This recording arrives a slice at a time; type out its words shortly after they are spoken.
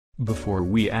Before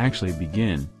we actually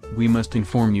begin, we must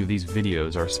inform you these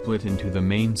videos are split into the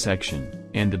main section,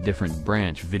 and the different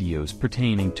branch videos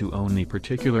pertaining to only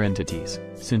particular entities,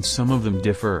 since some of them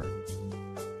differ.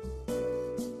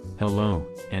 Hello,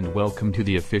 and welcome to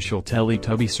the official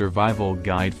Teletubby survival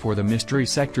guide for the mystery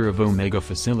sector of Omega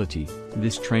facility.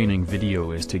 This training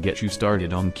video is to get you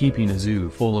started on keeping a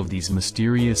zoo full of these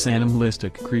mysterious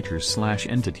animalistic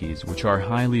creatures/entities which are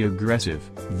highly aggressive.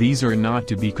 These are not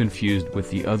to be confused with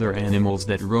the other animals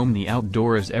that roam the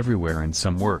outdoors everywhere and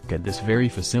some work at this very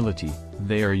facility.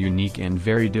 They are unique and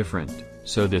very different.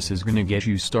 So this is gonna get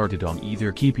you started on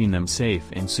either keeping them safe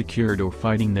and secured or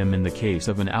fighting them in the case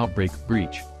of an outbreak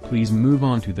breach. Please move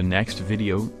on to the next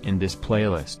video in this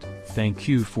playlist. Thank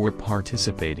you for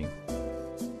participating.